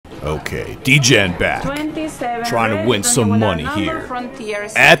Okay, DGEN back. Trying to win some money here.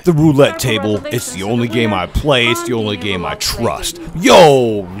 At the roulette table, it's the only game I play, it's the only game I trust.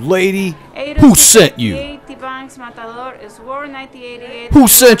 Yo, lady, who sent you? Who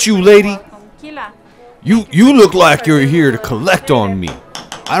sent you, lady? You look like you're here to collect on me.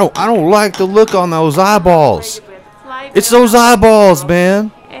 I don't like the look on those eyeballs. It's those eyeballs,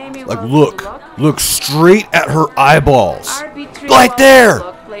 man. Like, look straight at her eyeballs. Right there.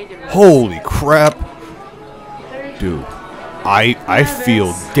 Holy crap. Dude, I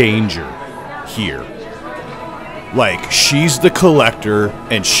feel danger here. Like, she's the collector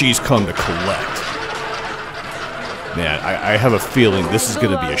and she's come to collect. Man, I have a feeling this is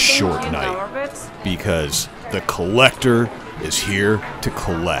going to be a short night because the collector is here to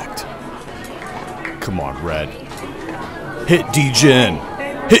collect. Come on, Red. Hit DGEN.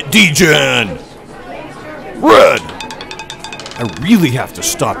 Hit DGEN. Red. I really have to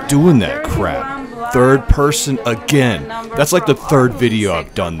stop doing that crap. Third person again. That's like the third video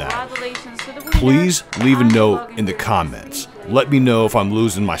I've done that. Please leave a note in the comments. Let me know if I'm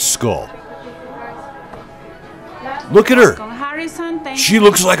losing my skull. Look at her. She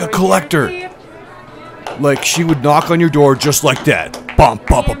looks like a collector. Like she would knock on your door just like that. Bump,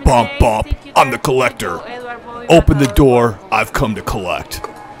 bump, bump, bump. I'm the collector. Open the door. I've come to collect.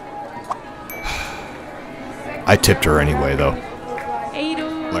 I tipped her anyway, though.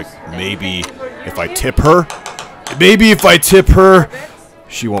 Like, maybe if I tip her,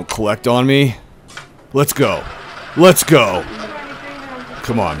 she won't collect on me. Let's go. Let's go.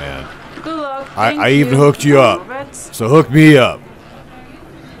 Come on, man. I even hooked you up. So hook me up.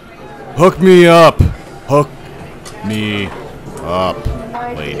 Hook me up. Hook me up,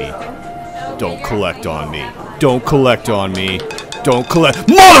 lady. Don't collect on me. Don't collect on me. Don't collect.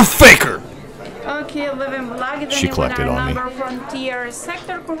 Motherfucker! She collected on me.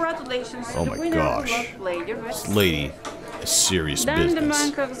 Oh my gosh. This lady is serious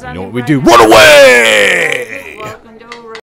business. You know what we do? Run away!